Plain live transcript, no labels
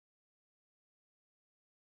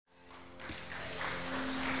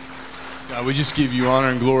God, we just give you honor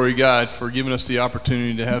and glory, God, for giving us the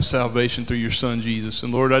opportunity to have salvation through your Son, Jesus.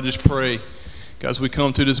 And Lord, I just pray, God, as we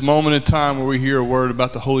come to this moment in time where we hear a word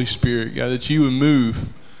about the Holy Spirit, God, that you would move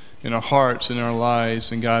in our hearts and our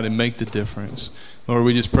lives, and God, and make the difference. Lord,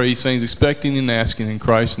 we just pray these things, expecting and asking in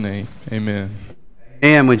Christ's name. Amen.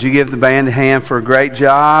 And would you give the band a hand for a great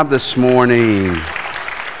job this morning?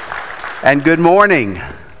 And good morning.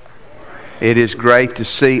 It is great to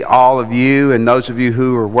see all of you and those of you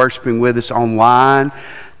who are worshiping with us online.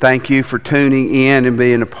 Thank you for tuning in and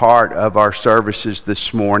being a part of our services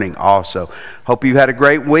this morning also. Hope you had a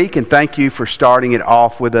great week, and thank you for starting it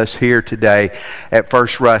off with us here today at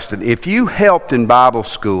First Ruston. If you helped in Bible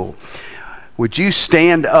school, would you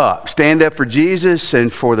stand up? Stand up for Jesus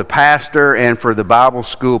and for the pastor and for the Bible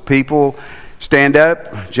school people. Stand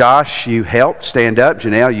up. Josh, you helped. Stand up.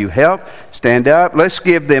 Janelle, you helped. Stand up. Let's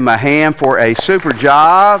give them a hand for a super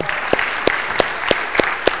job.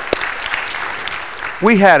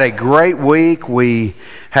 We had a great week. We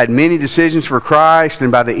had many decisions for Christ,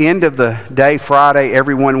 and by the end of the day, Friday,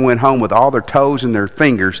 everyone went home with all their toes and their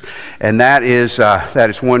fingers, and that is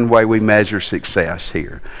one way we measure success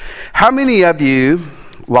here. How many of you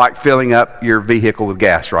like filling up your vehicle with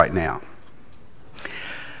gas right now?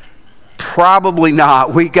 Probably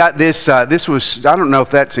not. We got this, this was, I don't know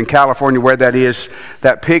if that's in California where that is,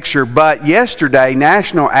 that picture, but yesterday,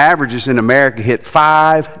 national averages in America hit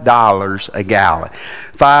 $5 a gallon.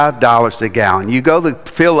 $5 a gallon. You go to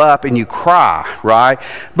fill up and you cry, right?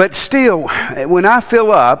 But still, when I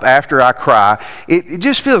fill up after I cry, it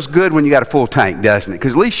just feels good when you got a full tank, doesn't it?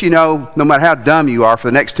 Because at least you know, no matter how dumb you are, for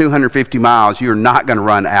the next 250 miles, you're not going to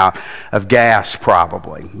run out of gas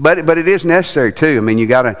probably. But it is necessary too. I mean, you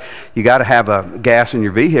got to have a gas in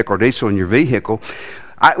your vehicle or diesel in your vehicle.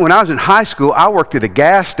 When I was in high school, I worked at a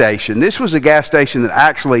gas station. This was a gas station that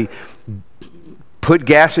actually put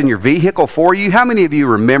gas in your vehicle for you. How many of you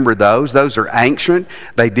remember those? Those are ancient.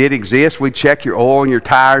 They did exist. We'd check your oil and your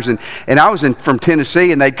tires. And I was from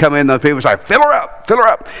Tennessee, and they'd come in, those people would say, fill her up, fill her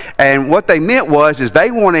up. And what they meant was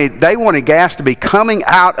they wanted gas to be coming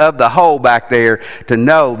out of the hole back there to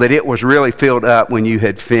know that it was really filled up when you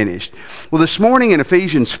had finished. Well, this morning in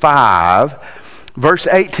Ephesians 5, verse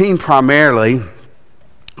 18 primarily,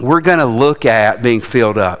 we're going to look at being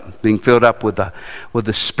filled up with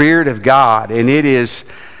the Spirit of God. And it is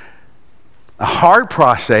a hard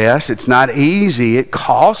process. It's not easy. It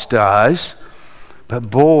costs us. But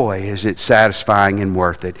boy, is it satisfying and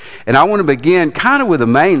worth it. And I want to begin kind of with a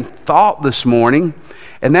main thought this morning.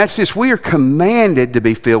 And that's this: we are commanded to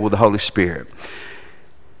be filled with the Holy Spirit.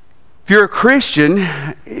 If you're a Christian,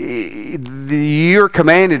 you're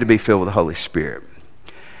commanded to be filled with the Holy Spirit.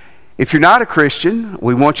 If you're not a Christian,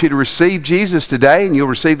 we want you to receive Jesus today, and you'll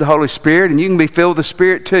receive the Holy Spirit, and you can be filled with the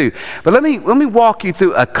Spirit too. But let me walk you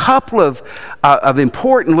through a couple of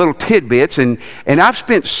important little tidbits, and I've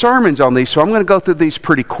spent sermons on these, so I'm going to go through these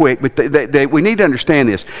pretty quick, but we need to understand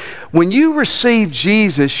this. When you receive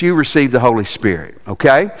Jesus, you receive the Holy Spirit,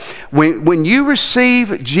 okay? When you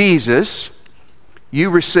receive Jesus, you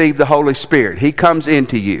receive the Holy Spirit. He comes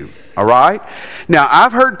into you, all right? Now,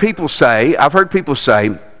 I've heard people say,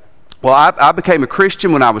 well, I became a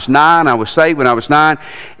Christian when I was 9. I was saved when I was 9.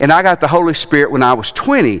 And I got the Holy Spirit when I was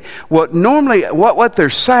 20. Well, normally, what they're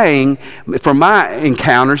saying from my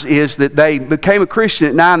encounters is that they became a Christian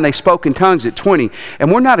at 9 and they spoke in tongues at 20.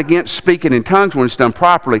 And we're not against speaking in tongues when it's done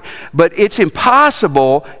properly. But it's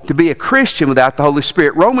impossible to be a Christian without the Holy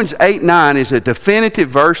Spirit. Romans 8:9 is a definitive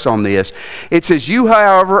verse on this. It says, you,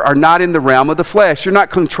 however, are not in the realm of the flesh. You're not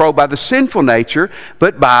controlled by the sinful nature,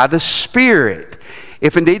 but by the Spirit.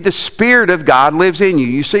 If indeed the Spirit of God lives in you.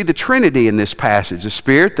 You see the Trinity in this passage. The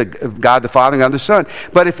Spirit, God the Father, and God the Son.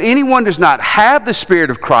 But if anyone does not have the Spirit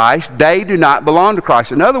of Christ, they do not belong to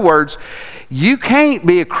Christ. In other words, you can't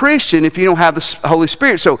be a Christian if you don't have the Holy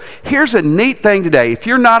Spirit. So here's a neat thing today. If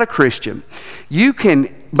you're not a Christian, you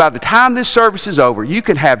can, by the time this service is over, you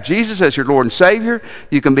can have Jesus as your Lord and Savior.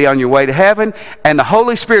 You can be on your way to heaven, and the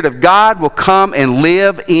Holy Spirit of God will come and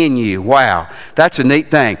live in you. Wow, that's a neat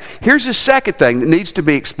thing. Here's the second thing that needs to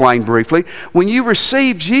be explained briefly. When you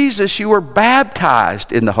receive Jesus, you are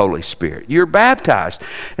baptized in the Holy Spirit. You're baptized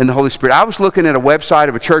in the Holy Spirit. I was looking at a website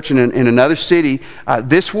of a church in another city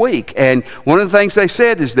this week, and one of the things they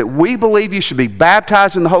said is that we believe you should be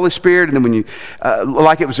baptized in the Holy Spirit, and then when you,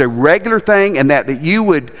 like it was a regular thing, and that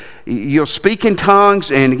you'll speak in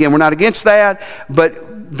tongues, and again, we're not against that,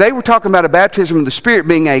 but they were talking about a baptism of the Spirit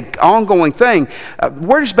being an ongoing thing.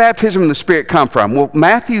 Where does baptism in the Spirit come from? Well,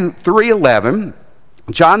 Matthew 3:11,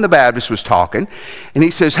 John the Baptist was talking, and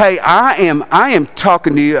he says, hey, I am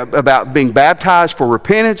talking to you about being baptized for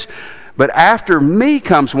repentance, But after me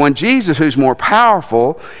comes one, Jesus, who's more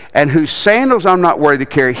powerful, and whose sandals I'm not worthy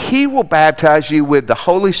to carry. He will baptize you with the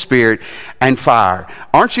Holy Spirit and fire.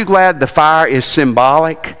 Aren't you glad the fire is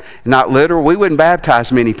symbolic, not literal? We wouldn't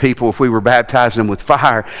baptize many people if we were baptizing them with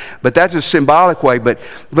fire, but that's a symbolic way. But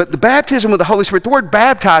the baptism with the Holy Spirit, the word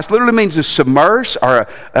baptize literally means to submerge, or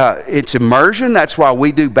it's immersion. That's why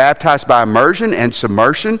we do baptize by immersion and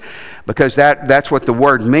submersion, because that's what the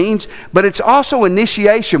word means. But it's also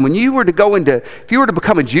initiation. When you were to if you were to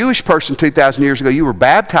become a Jewish person 2,000 years ago, you were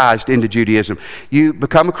baptized into Judaism. You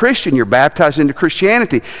become a Christian, you're baptized into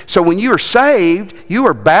Christianity. So when you are saved, you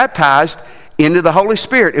are baptized into the Holy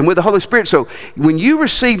Spirit and with the Holy Spirit. So when you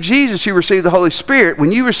receive Jesus, you receive the Holy Spirit.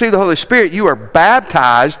 When you receive the Holy Spirit, you are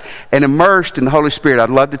baptized and immersed in the Holy Spirit.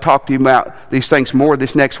 I'd love to talk to you about these things more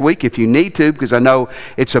this next week if you need to, because I know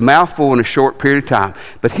it's a mouthful in a short period of time.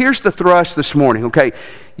 But here's the thrust this morning, okay?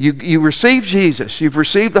 You receive Jesus. You've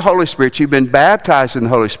received the Holy Spirit. You've been baptized in the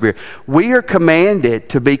Holy Spirit. We are commanded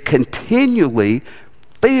to be continually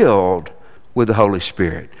filled with the Holy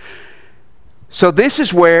Spirit. So this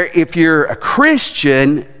is where, if you're a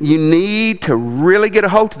Christian, you need to really get a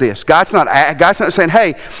hold of this. God's not saying,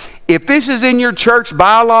 hey, if this is in your church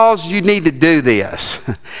bylaws, you need to do this.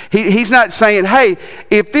 He's not saying, hey,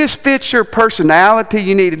 if this fits your personality,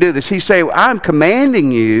 you need to do this. He's saying, I'm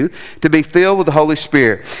commanding you to be filled with the Holy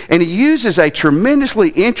Spirit. And he uses a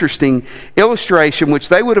tremendously interesting illustration, which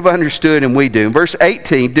they would have understood and we do. In verse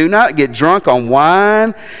 18, do not get drunk on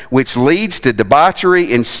wine, which leads to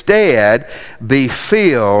debauchery. Instead, be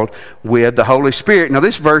filled with the Holy Spirit. Now,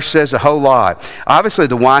 this verse says a whole lot. Obviously,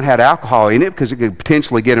 the wine had alcohol in it because it could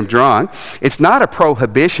potentially get them drunk. It's not a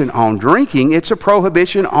prohibition on drinking. It's a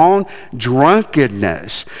prohibition on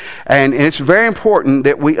drunkenness. And it's very important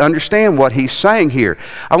that we understand what he's saying here.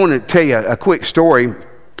 I want to tell you a quick story.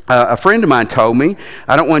 A friend of mine told me,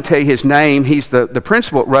 I don't want to tell you his name, he's the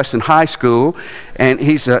principal at Ruston High School, and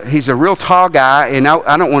he's a real tall guy, and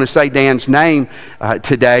I don't want to say Dan's name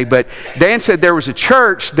today, but Dan said there was a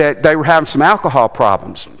church that they were having some alcohol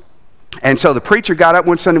problems. And so the preacher got up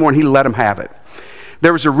one Sunday morning, he let them have it.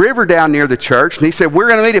 There was a river down near the church, and he said, we're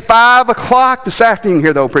going to meet at 5 o'clock this afternoon. You can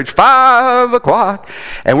hear the old preacher, 5 o'clock,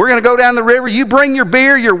 and we're going to go down the river. You bring your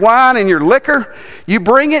beer, your wine, and your liquor. You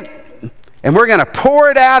bring it, and we're going to pour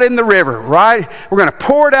it out in the river, right? We're going to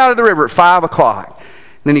pour it out of the river at 5 o'clock.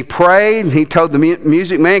 Then he prayed, and he told the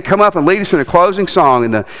music man, come up and lead us in a closing song.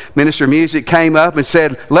 And the minister of music came up and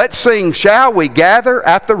said, let's sing, Shall We Gather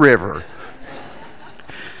at the River?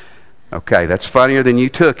 Okay, that's funnier than you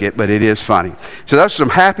took it, but it is funny. So those were some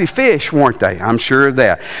happy fish, weren't they? I'm sure of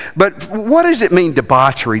that. But what does it mean,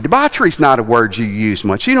 debauchery? Debauchery is not a word you use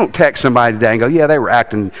much. You don't text somebody today and go, yeah, they were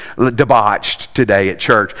acting debauched today at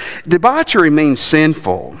church. Debauchery means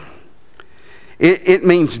sinful. It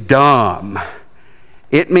means dumb.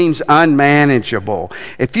 It means unmanageable.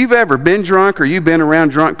 If you've ever been drunk or you've been around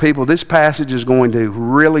drunk people, this passage is going to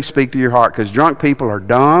really speak to your heart, because drunk people are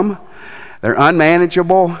dumb. They're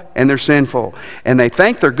unmanageable, and they're sinful. And they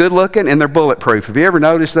think they're good looking, and they're bulletproof. Have you ever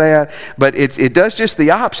noticed that? But it does just the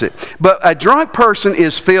opposite. But a drunk person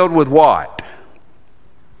is filled with what?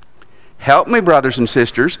 Help me, brothers and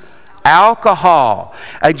sisters. Alcohol.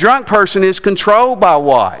 A drunk person is controlled by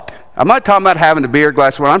what? I'm not talking about having a beer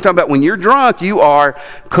glass of wine. I'm talking about when you're drunk, you are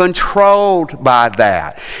controlled by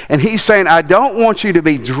that. And he's saying, I don't want you to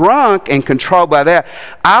be drunk and controlled by that.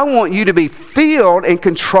 I want you to be filled and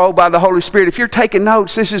controlled by the Holy Spirit. If you're taking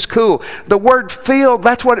notes, this is cool. The word filled,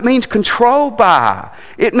 that's what it means, controlled by.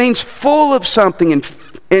 It means full of something and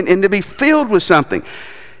to be filled with something.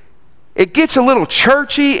 It gets a little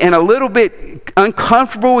churchy and a little bit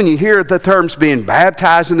uncomfortable when you hear the terms being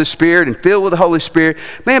baptized in the Spirit and filled with the Holy Spirit.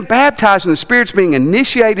 Man, baptized in the Spirit is being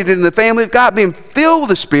initiated into the family of God. Being filled with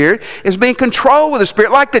the Spirit is being controlled with the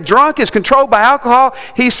Spirit. Like the drunk is controlled by alcohol,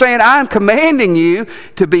 he's saying, I'm commanding you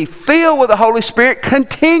to be filled with the Holy Spirit,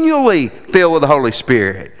 continually filled with the Holy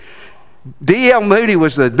Spirit. D.L. Moody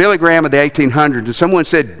was the Billy Graham of the 1800s, and someone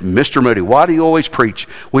said, Mr. Moody, why do you always preach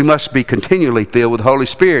we must be continually filled with the Holy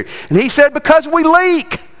Spirit? And he said, because we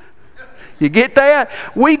leak. You get that?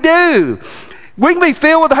 We do. We can be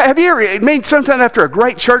filled with, have you ever, sometimes after a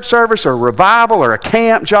great church service or a revival or a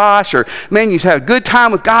camp, Josh, or you have a good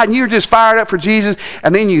time with God and you're just fired up for Jesus,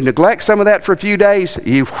 and then you neglect some of that for a few days,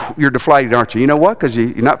 you're deflated, aren't you? You know what? Because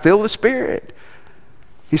you're not filled with the Spirit.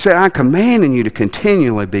 He said, I'm commanding you to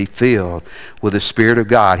continually be filled with the Spirit of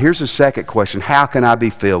God. Here's the second question. How can I be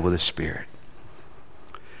filled with the Spirit?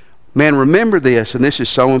 Man, remember this, and this is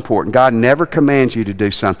so important. God never commands you to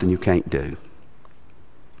do something you can't do.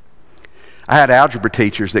 I had algebra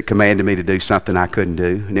teachers that commanded me to do something I couldn't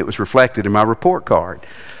do, and it was reflected in my report card.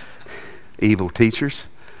 evil teachers.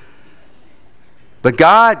 But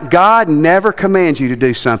God never commands you to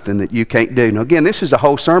do something that you can't do. Now again, this is a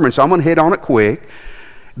whole sermon, so I'm going to hit on it quick.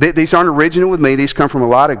 These aren't original with me. These come from a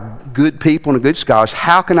lot of good people and good scholars.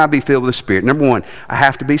 How can I be filled with the Spirit? Number one, I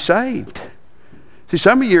have to be saved. See,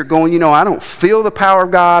 some of you are going, I don't feel the power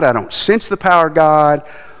of God. I don't sense the power of God.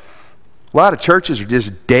 A lot of churches are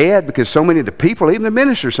just dead because so many of the people, even the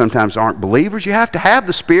ministers, sometimes aren't believers. You have to have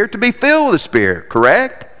the Spirit to be filled with the Spirit,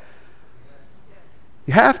 correct?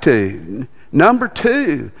 You have to. Number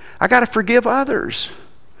two, I got to forgive others.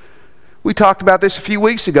 We talked about this a few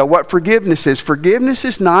weeks ago, what forgiveness is. Forgiveness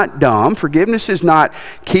is not dumb. Forgiveness is not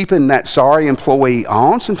keeping that sorry employee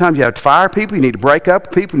on. Sometimes you have to fire people. You need to break up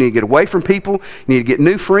with people. You need to get away from people. You need to get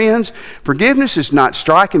new friends. Forgiveness is not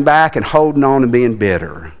striking back and holding on and being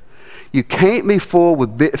bitter. You can't be full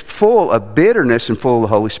of bitterness and full of the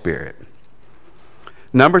Holy Spirit.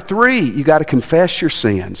 Number three, you got to confess your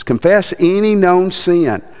sins. Confess any known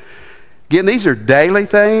sin. Again, these are daily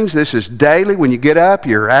things. This is daily. When you get up,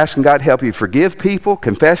 you're asking God to help you forgive people,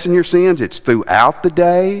 confessing your sins. It's throughout the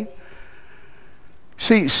day.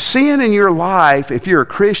 See, sin in your life, if you're a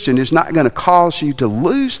Christian, is not going to cause you to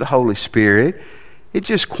lose the Holy Spirit. It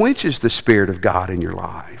just quenches the Spirit of God in your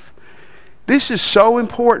life. This is so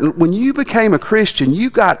important. When you became a Christian, you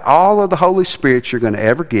got all of the Holy Spirit you're going to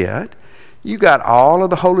ever get. You got all of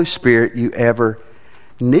the Holy Spirit you ever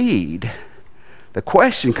need. The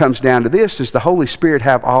question comes down to this: does the Holy Spirit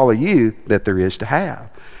have all of you that there is to have?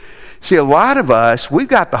 See, a lot of us, we've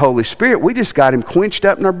got the Holy Spirit. We just got him quenched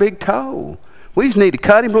up in our big toe. We just need to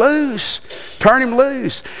cut him loose, turn him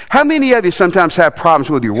loose. How many of you sometimes have problems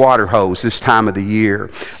with your water hose this time of the year?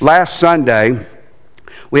 Last Sunday,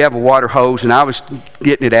 we have a water hose, and I was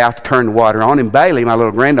getting it out to turn the water on, and Bailey, my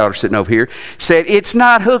little granddaughter sitting over here, said, "It's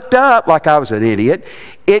not hooked up," like I was an idiot.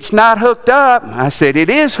 "It's not hooked up." I said, "It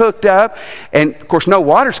is hooked up." And, of course, no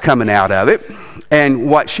water's coming out of it. And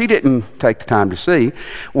what she didn't take the time to see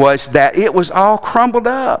was that it was all crumbled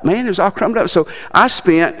up. Man, it was all crumbled up. So I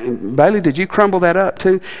spent, Bailey, did you crumble that up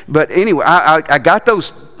too? But anyway, I got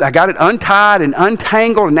it untied and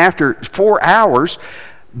untangled, and after 4 hours,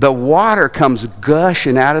 the water comes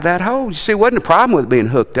gushing out of that hose. You see, it wasn't a problem with it being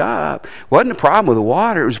hooked up. It wasn't a problem with the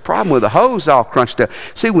water. It was a problem with the hose all crunched up.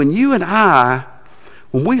 See, when you and I,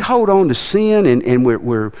 when we hold on to sin and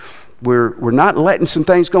we're not letting some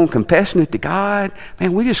things go and confessing it to God,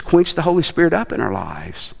 man, we just quench the Holy Spirit up in our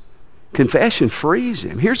lives. Confession frees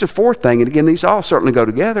him. Here's the fourth thing, and again, these all certainly go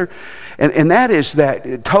together, and that is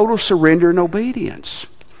that total surrender and obedience.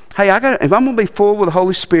 Hey, if I'm going to be full with the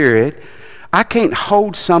Holy Spirit, I can't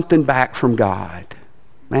hold something back from God.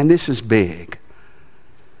 Man, this is big.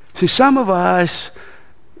 See, some of us,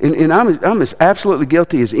 and I'm as absolutely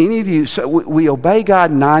guilty as any of you, so we obey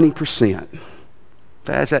God 90%.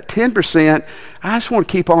 That's that 10%, I just want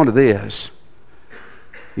to keep on to this.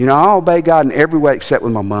 I'll obey God in every way except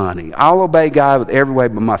with my money. I'll obey God with every way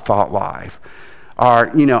but my thought life. Or,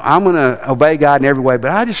 I'm going to obey God in every way,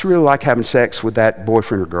 but I just really like having sex with that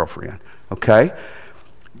boyfriend or girlfriend. Okay?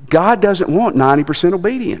 God doesn't want 90%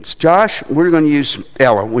 obedience. Josh, we're going to use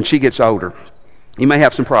Ella when she gets older. You may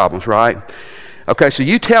have some problems, right? Okay, so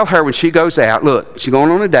you tell her when she goes out, look, she's going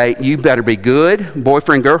on a date, you better be good,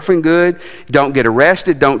 boyfriend, girlfriend good, don't get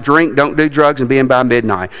arrested, don't drink, don't do drugs, and be in by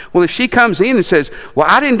midnight. Well, if she comes in and says, well,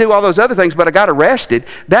 I didn't do all those other things, but I got arrested,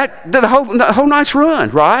 the whole night's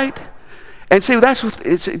ruined, right? And see,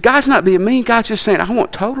 God's not being mean. God's just saying, I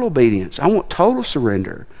want total obedience. I want total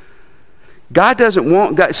surrender. God doesn't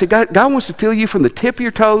want, God wants to fill you from the tip of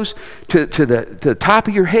your toes to the top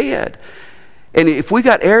of your head. And if we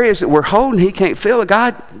got areas that we're holding, he can't fill it.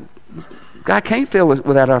 God can't fill it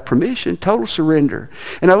without our permission. Total surrender.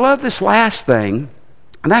 And I love this last thing,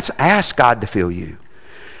 and that's ask God to fill you.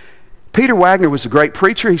 Peter Wagner was a great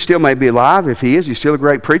preacher. He still may be alive. If he is, he's still a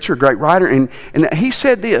great preacher, a great writer. And he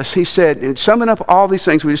said this. He said, and summing up all these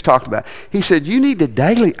things we just talked about, he said, you need to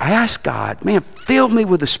daily ask God, man, fill me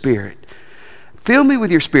with the Spirit. Fill me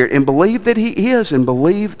with your Spirit, and believe that he is, and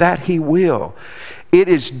believe that he will. It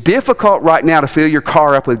is difficult right now to fill your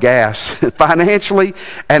car up with gas, financially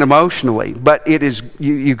and emotionally. But it is,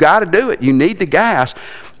 you got to do it. You need the gas.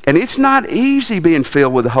 And it's not easy being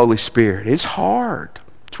filled with the Holy Spirit. It's hard.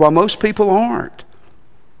 That's why most people aren't.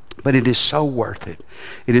 But it is so worth it.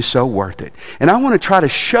 It is so worth it. And I want to try to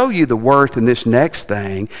show you the worth in this next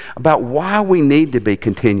thing about why we need to be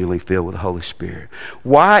continually filled with the Holy Spirit.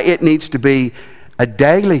 Why it needs to be a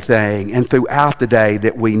daily thing and throughout the day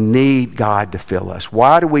that we need God to fill us.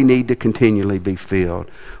 Why do we need to continually be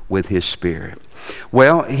filled with his Spirit?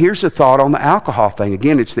 Well, here's a thought on the alcohol thing.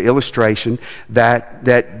 Again, it's the illustration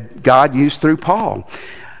that God used through Paul.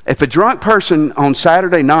 If a drunk person on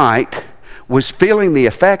Saturday night was feeling the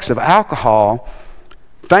effects of alcohol,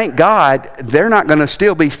 thank God they're not going to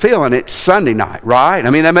still be feeling it Sunday night, right? I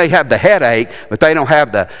mean, they may have the headache, but they don't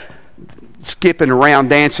have the skipping around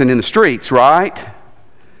dancing in the streets, right?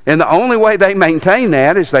 And the only way they maintain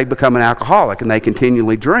that is they become an alcoholic and they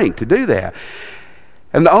continually drink to do that.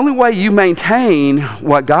 And the only way you maintain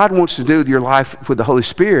what God wants to do with your life with the Holy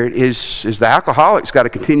Spirit is the alcoholic's got to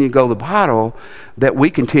continue to go to the bottle, that we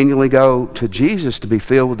continually go to Jesus to be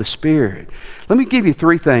filled with the Spirit. Let me give you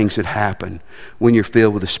 3 things that happen when you're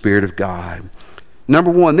filled with the Spirit of God.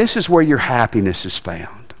 Number 1, this is where your happiness is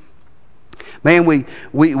found. Man,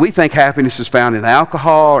 we think happiness is found in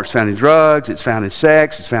alcohol, or it's found in drugs, it's found in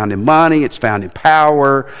sex, it's found in money, it's found in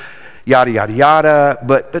power, yada, yada, yada.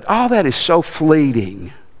 But all that is so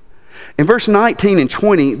fleeting. In verse 19 and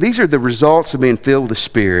 20, these are the results of being filled with the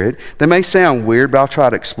Spirit. They may sound weird, but I'll try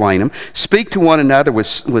to explain them. Speak to one another with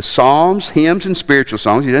psalms, hymns, and spiritual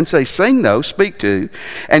songs. He doesn't say sing those, speak to.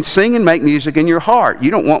 And sing and make music in your heart.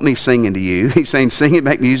 You don't want me singing to you. He's saying sing and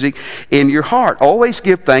make music in your heart. Always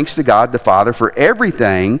give thanks to God the Father for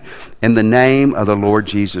everything in the name of the Lord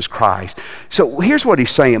Jesus Christ. So here's what he's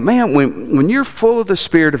saying. Man, when you're full of the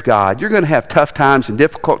Spirit of God, you're going to have tough times and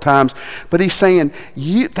difficult times. But he's saying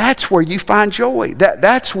that's where you find joy.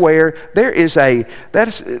 That's where there is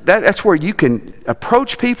that's where you can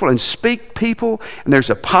approach people and speak people, and there's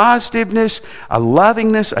a positiveness, a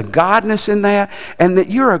lovingness, a godness in that, and that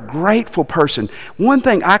you're a grateful person. One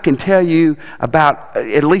thing I can tell you about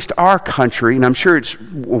at least our country, and I'm sure it's a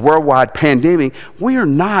worldwide pandemic, we are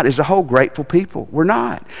not as a whole grateful people. We're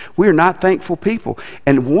not. We are not thankful people.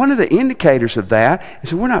 And one of the indicators of that is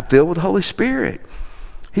that we're not filled with the Holy Spirit.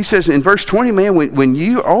 He says in verse 20, man, when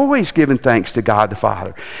you always giving thanks to God the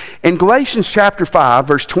Father. In Galatians chapter 5,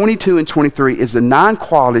 verse 22 and 23 is the 9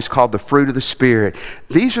 qualities called the fruit of the Spirit.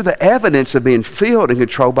 These are the evidence of being filled and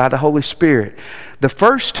controlled by the Holy Spirit. The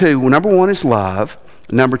first 2, number 1 is love.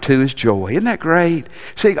 Number 2 is joy. Isn't that great?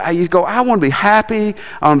 See, you go, I want to be happy.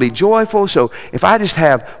 I want to be joyful. So if I just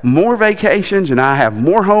have more vacations and I have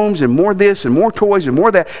more homes and more this and more toys and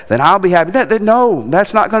more that, then I'll be happy. No,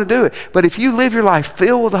 that's not going to do it. But if you live your life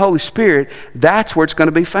filled with the Holy Spirit, that's where it's going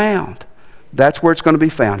to be found. That's where it's going to be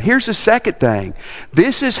found. Here's the second thing.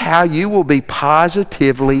 This is how you will be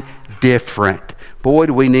positively different. Boy,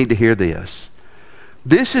 do we need to hear this.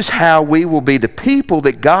 This is how we will be the people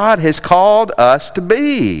that God has called us to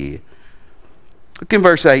be. Look in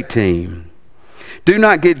verse 18. Do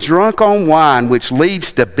not get drunk on wine, which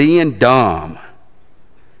leads to being dumb.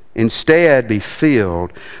 Instead, be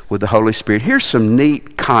filled with the Holy Spirit. Here's some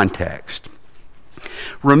neat context.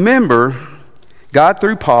 Remember, God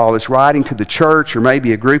through Paul is writing to the church, or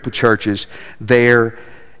maybe a group of churches there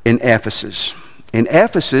in Ephesus. In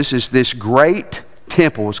Ephesus is this great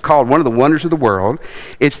temple. It's called one of the wonders of the world.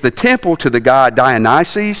 It's the temple to the god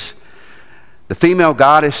Dionysus, the female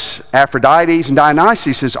goddess Aphrodite, and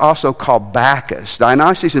Dionysus is also called Bacchus.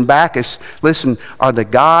 Dionysus and Bacchus, listen, are the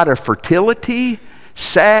god of fertility,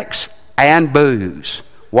 sex, and booze.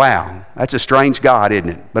 Wow, that's a strange god, isn't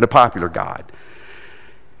it? But a popular god.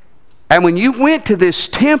 And when you went to this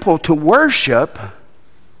temple to worship,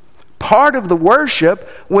 part of the worship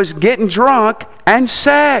was getting drunk and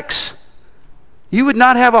sex. You would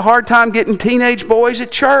not have a hard time getting teenage boys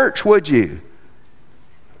at church, would you?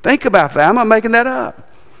 Think about that. I'm not making that up.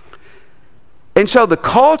 And so the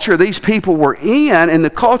culture these people were in, and the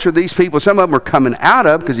culture these people, some of them were coming out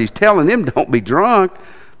of, because he's telling them don't be drunk.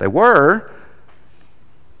 They were.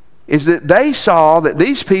 Is that they saw that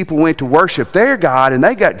these people went to worship their God and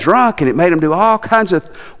they got drunk, and it made them do all kinds of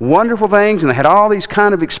wonderful things, and they had all these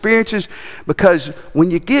kind of experiences, because when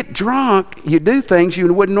you get drunk, you do things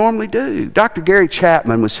you wouldn't normally do. Dr. Gary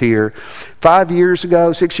Chapman was here 6 years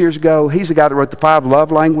ago. He's the guy that wrote the 5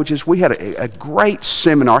 Love Languages. We had a great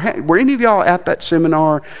seminar. Were any of y'all at that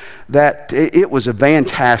seminar? It was a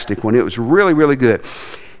fantastic one. It was really, really good.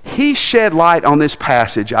 He shed light on this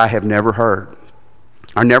passage I have never heard.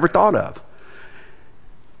 I never thought of.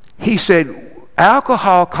 He said,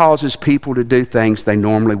 alcohol causes people to do things they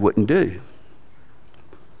normally wouldn't do.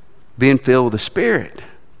 Being filled with the Spirit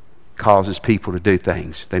causes people to do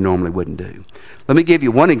things they normally wouldn't do. Let me give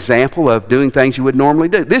you one example of doing things you would normally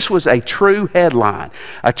do. This was a true headline.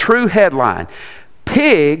 A true headline.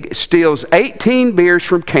 Pig steals 18 beers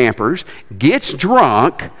from campers, gets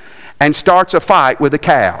drunk, and starts a fight with a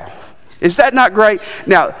cow. Is that not great?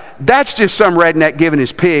 Now, that's just some redneck giving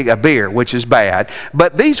his pig a beer, which is bad.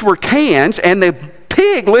 But these were cans, and the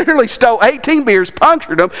pig literally stole 18 beers,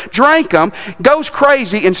 punctured them, drank them, goes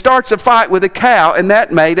crazy, and starts a fight with a cow, and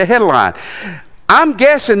that made a headline. I'm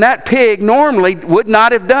guessing that pig normally would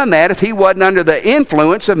not have done that if he wasn't under the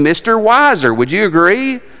influence of Mr. Weiser. Would you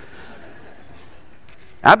agree?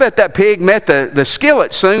 I bet that pig met the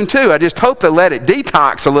skillet soon too. I just hope they let it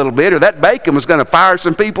detox a little bit, or that bacon was going to fire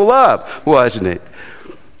some people up, wasn't it?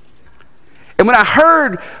 And when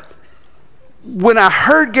I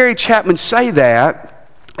heard Gary Chapman say that,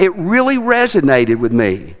 it really resonated with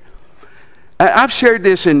me. I've shared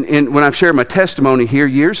this when I've shared my testimony here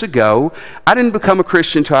years ago. I didn't become a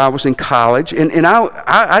Christian until I was in college, and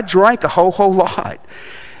I drank a whole lot.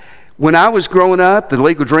 When I was growing up, the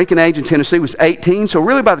legal drinking age in Tennessee was 18, so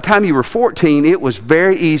really by the time you were 14, it was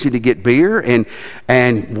very easy to get beer,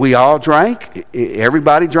 and we all drank.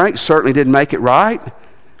 Everybody drank, certainly didn't make it right.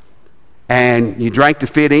 And you drank to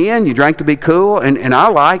fit in, you drank to be cool, and I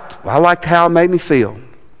liked how it made me feel.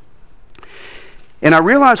 And I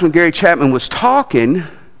realized when Gary Chapman was talking,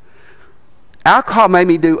 alcohol made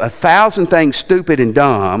me do 1,000 things stupid and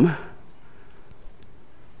dumb.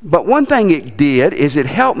 But one thing it did is it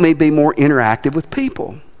helped me be more interactive with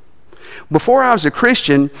people. Before I was a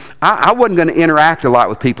Christian, I wasn't going to interact a lot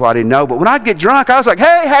with people I didn't know. But when I'd get drunk, I was like,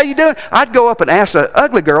 hey, how you doing? I'd go up and ask an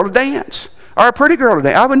ugly girl to dance. Or a pretty girl to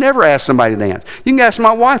dance. I would never ask somebody to dance. You can ask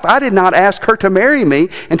my wife. I did not ask her to marry me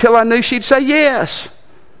until I knew she'd say yes.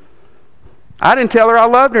 I didn't tell her I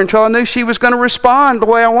loved her until I knew she was going to respond the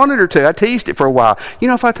way I wanted her to. I teased it for a while. You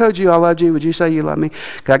know, if I told you I loved you, would you say you love me?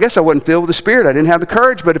 'Cause I guess I wasn't filled with the Spirit. I didn't have the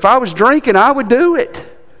courage. But if I was drinking, I would do it.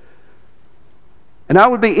 And I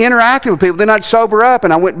would be interactive with people. Then I'd sober up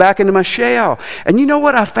and I went back into my shell. And you know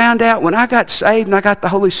what I found out? When I got saved and I got the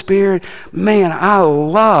Holy Spirit, man, I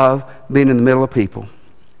love being in the middle of people.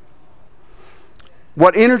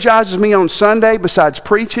 What energizes me on Sunday, besides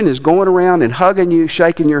preaching, is going around and hugging you,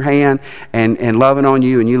 shaking your hand, and loving on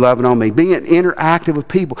you and you loving on me. Being interactive with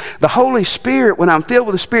people. The Holy Spirit, when I'm filled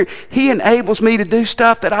with the Spirit, He enables me to do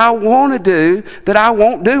stuff that I want to do that I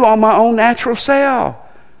won't do on my own natural self.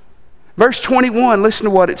 Verse 21, listen to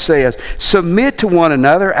what it says. Submit to one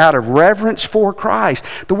another out of reverence for Christ.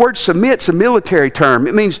 The word submit's a military term.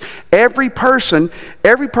 It means every person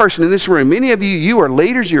in this room, many of you are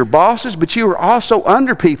leaders, you're bosses, but you are also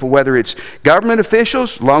under people, whether it's government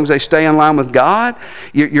officials, as long as they stay in line with God.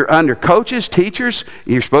 You're under coaches, teachers.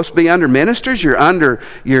 You're supposed to be under ministers. You're under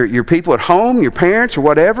your people at home, your parents or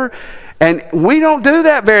whatever. And we don't do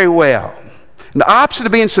that very well. And the opposite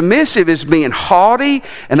of being submissive is being haughty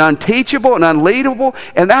and unteachable and unleadable.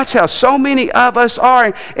 And that's how so many of us are.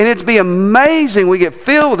 And it'd be amazing. We get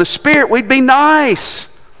filled with the Spirit. We'd be nice.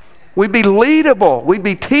 We'd be leadable. We'd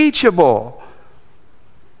be teachable.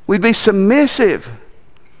 We'd be submissive.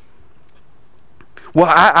 Well,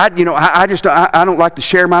 I don't like to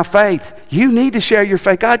share my faith. You need to share your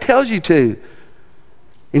faith. God tells you to.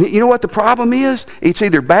 And you know what the problem is? It's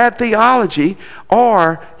either bad theology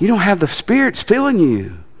or you don't have the Spirit's filling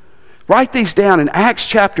you. Write these down in Acts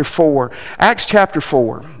chapter 4. Acts chapter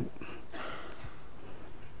 4.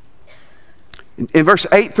 In verse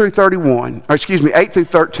 8 through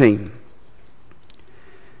 13.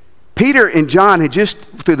 Peter and John had just,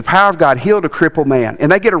 through the power of God, healed a crippled man. And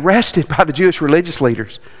they get arrested by the Jewish religious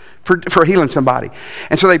leaders for healing somebody.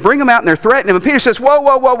 And so they bring him out and they're threatening him. And Peter says,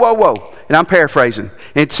 whoa. And I'm paraphrasing.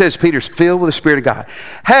 And it says Peter's filled with the Spirit of God.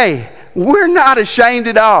 Hey, we're not ashamed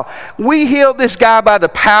at all. We healed this guy by the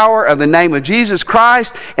power of the name of Jesus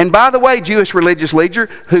Christ. And by the way, Jewish religious leader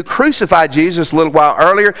who crucified Jesus a little while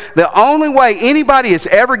earlier, the only way anybody is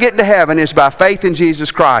ever getting to heaven is by faith in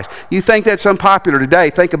Jesus Christ. You think that's unpopular today?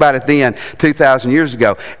 Think about it then, 2,000 years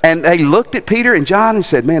ago. And they looked at Peter and John and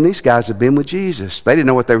said, man, these guys have been with Jesus. They didn't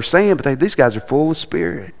know what they were saying, but these guys are full of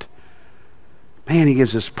Spirit. Man, He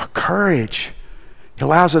gives us courage. He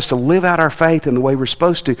allows us to live out our faith in the way we're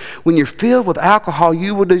supposed to. When you're filled with alcohol,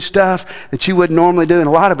 you will do stuff that you wouldn't normally do, and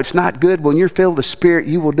a lot of it's not good. When you're filled with the Spirit,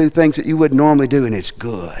 you will do things that you wouldn't normally do, and it's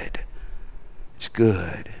good. It's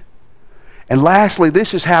good. And lastly,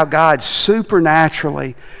 this is how God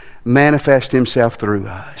supernaturally manifests Himself through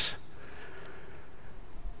us.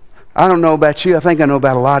 I don't know about you. I think I know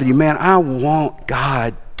about a lot of you. Man, I want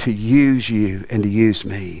God to use you and to use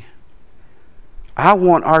me. I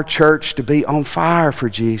want our church to be on fire for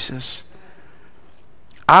Jesus.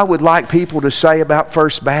 I would like people to say about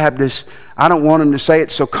First Baptist, I don't want them to say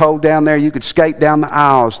it's so cold down there you could skate down the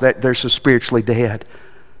aisles, that they're so spiritually dead.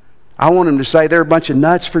 I want them to say they're a bunch of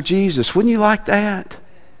nuts for Jesus. Wouldn't you like that?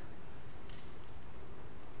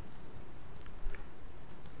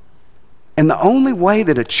 And the only way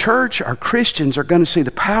that a church or Christians are going to see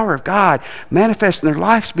the power of God manifest in their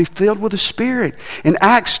lives is to be filled with the Spirit. In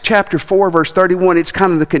Acts chapter 4, verse 31, it's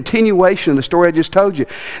kind of the continuation of the story I just told you.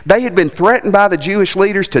 They had been threatened by the Jewish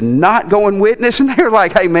leaders to not go and witness, and they were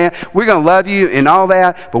like, hey man, we're going to love you and all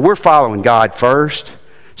that, but we're following God first.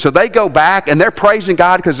 So they go back and they're praising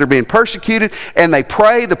God because they're being persecuted, and they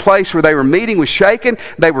pray. The place where they were meeting was shaken.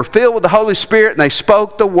 They were filled with the Holy Spirit, and they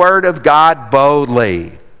spoke the word of God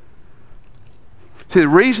boldly. See, the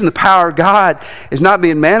reason the power of God is not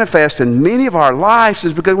being manifest in many of our lives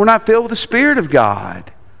is because we're not filled with the Spirit of God.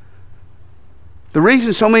 The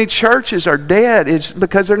reason so many churches are dead is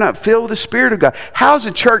because they're not filled with the Spirit of God. How is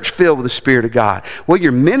a church filled with the Spirit of God? Well,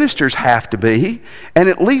 your ministers have to be, and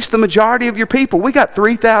at least the majority of your people. We got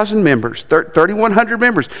 3,000 members, 3,100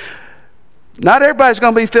 members. Not everybody's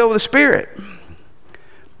going to be filled with the Spirit.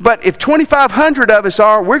 But if 2,500 of us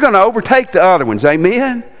are, we're going to overtake the other ones.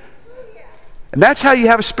 Amen? And that's how you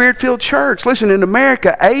have a Spirit-filled church. Listen, in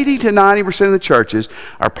America, 80 to 90% of the churches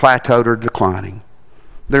are plateaued or declining.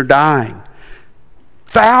 They're dying.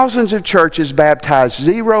 Thousands of churches baptize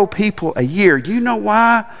 0 people a year. You know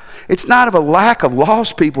why? It's not of a lack of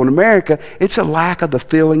lost people in America. It's a lack of the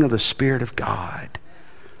filling of the Spirit of God.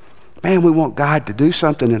 Man, we want God to do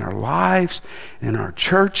something in our lives, in our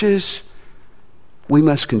churches. We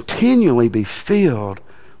must continually be filled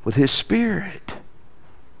with His Spirit.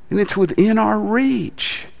 And it's within our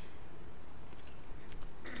reach.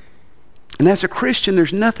 And as a Christian,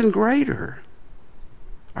 there's nothing greater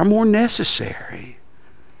or more necessary.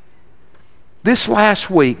 This last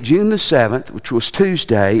week, June the 7th, which was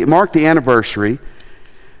Tuesday, it marked the anniversary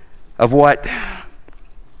of what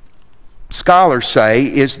scholars say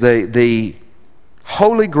is the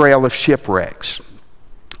Holy Grail of shipwrecks.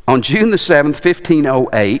 On June the 7th,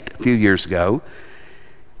 1508, a few years ago,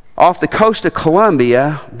 off the coast of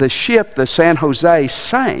Colombia, the ship, the San Jose,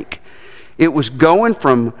 sank. It was going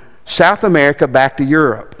from South America back to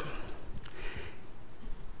Europe.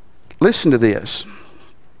 Listen to this.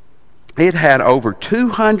 It had over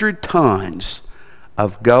 200 tons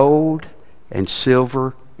of gold and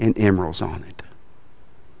silver and emeralds on it.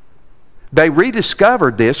 They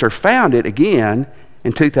rediscovered this or found it again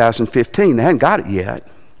in 2015. They hadn't got it yet.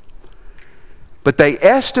 But they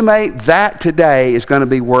estimate that today is going to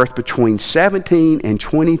be worth between $17 and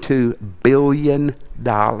 $22 billion.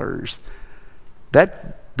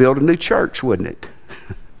 That'd build a new church, wouldn't it?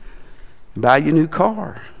 Buy you a new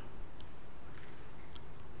car.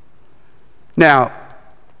 Now,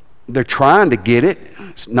 they're trying to get it.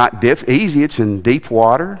 It's not easy. It's in deep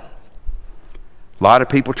water. A lot of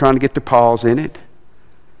people trying to get their paws in it.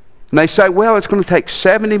 And they say, well, it's going to take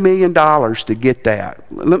 $70 million to get that.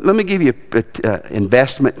 Let me give you an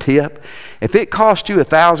investment tip. If it costs you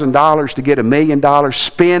 $1,000 to get $1 million,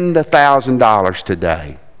 spend $1,000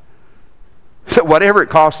 today. So whatever it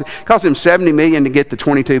costs them $70 million to get the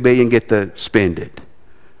 $22 billion, spend it.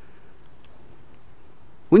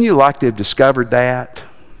 Wouldn't you like to have discovered that?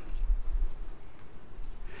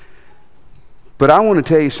 But I want to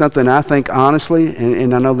tell you something I think honestly,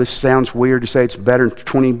 and I know this sounds weird to say it's better than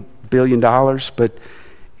 $20 billion, but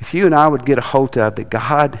if you and I would get a hold of that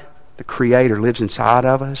God, the Creator, lives inside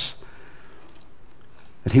of us,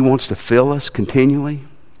 that He wants to fill us continually,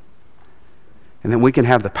 and then we can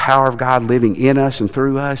have the power of God living in us and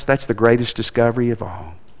through us, that's the greatest discovery of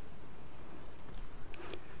all.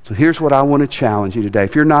 So here's what I want to challenge you today.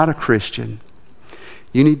 If you're not a Christian,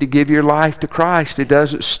 you need to give your life to Christ. It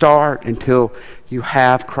doesn't start until you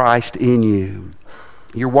have Christ in you.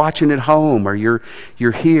 You're watching at home or you're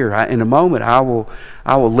here. In a moment, I will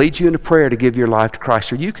lead you into prayer to give your life to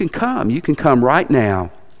Christ. Or you can come. You can come right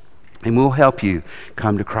now, and we'll help you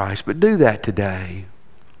come to Christ. But do that today.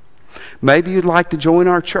 Maybe you'd like to join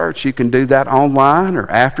our church. You can do that online or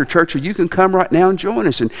after church, or you can come right now and join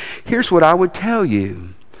us. And here's what I would tell you,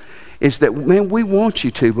 is that, man, we want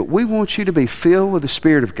you to, but we want you to be filled with the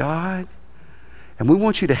Spirit of God, and we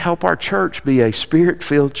want you to help our church be a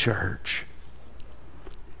Spirit-filled church.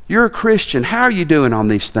 You're a Christian. How are you doing on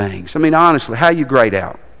these things? I mean, honestly, how you grade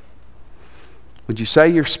out? Would you say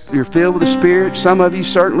you're filled with the Spirit? Some of you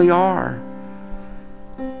certainly are.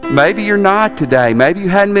 Maybe you're not today. Maybe you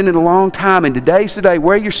hadn't been in a long time, and today's the day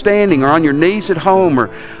where you're standing or on your knees at home or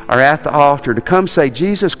at the altar to come say,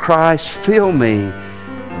 Jesus Christ, fill me.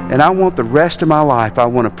 And I want the rest of my life, I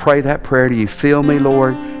want to pray that prayer to you. Fill me,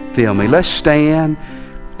 Lord. Fill me. Let's stand,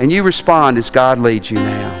 and you respond as God leads you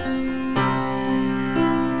now.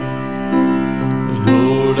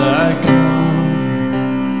 Lord, I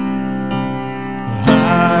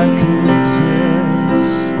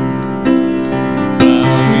confess,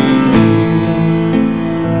 bowing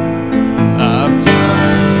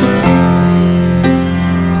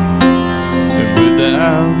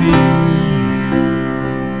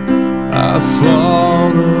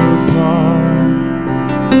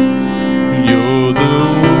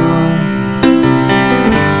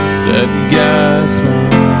that guides my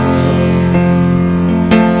heart.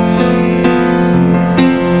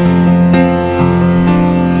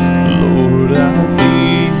 Lord, I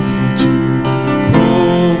need you.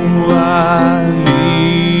 Oh, I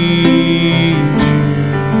need you.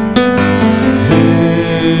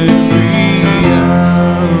 Every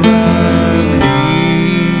hour I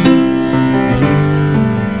need you.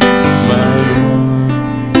 My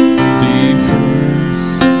one defense,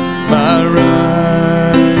 my righteousness.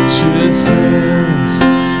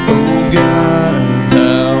 Oh God,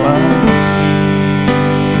 how I need.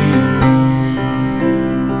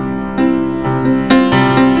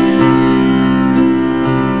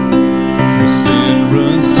 My sin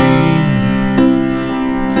runs deep.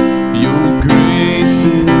 Your grace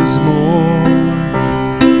is more.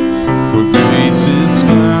 Where grace is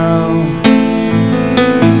found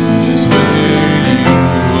is where you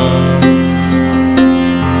are.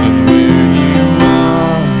 And where you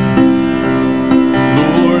are,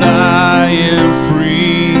 Lord, I am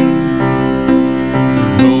free.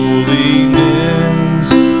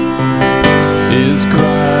 Holiness is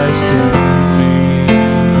Christ in me.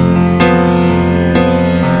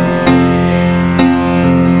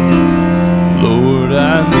 Lord, I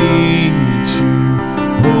need you.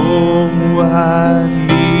 Oh, I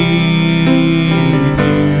need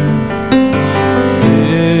you.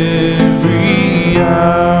 Every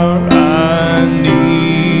hour I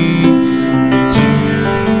need you.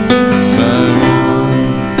 My one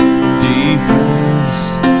defense,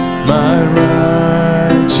 my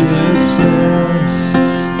righteousness.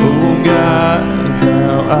 Oh God,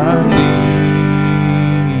 how I need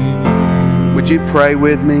you. Would you pray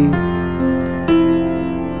with me?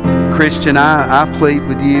 Christian, I plead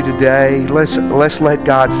with you today. Let's let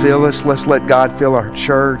God fill us. Let's let God fill our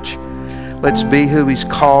church. Let's be who He's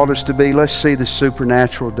called us to be. Let's see the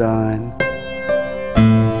supernatural done.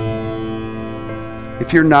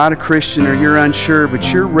 If you're not a Christian or you're unsure,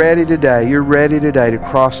 but you're ready today to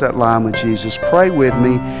cross that line with Jesus, pray with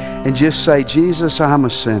me and just say, Jesus, I'm a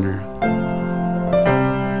sinner.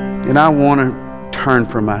 And I want to turn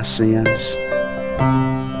from my sins.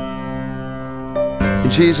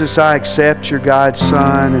 And Jesus, I accept you're God's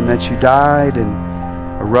Son and that you died and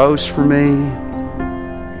arose for me.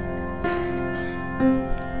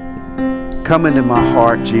 Come into my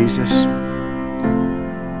heart, Jesus.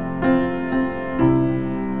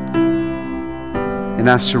 And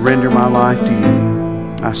I surrender my life to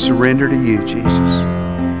you. I surrender to you, Jesus.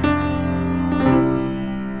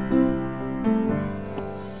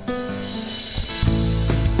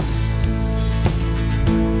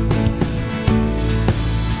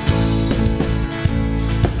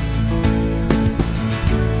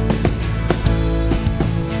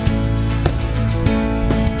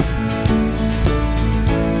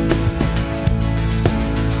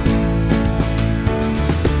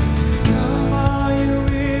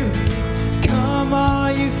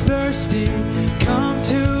 Come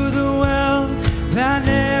to the well that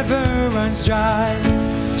never runs dry.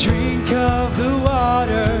 Drink of the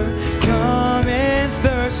water, come and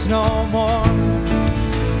thirst no more.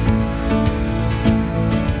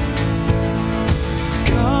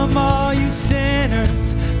 Come all you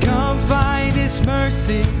sinners, come find His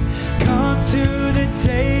mercy. Come to the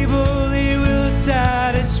table, He will satisfy.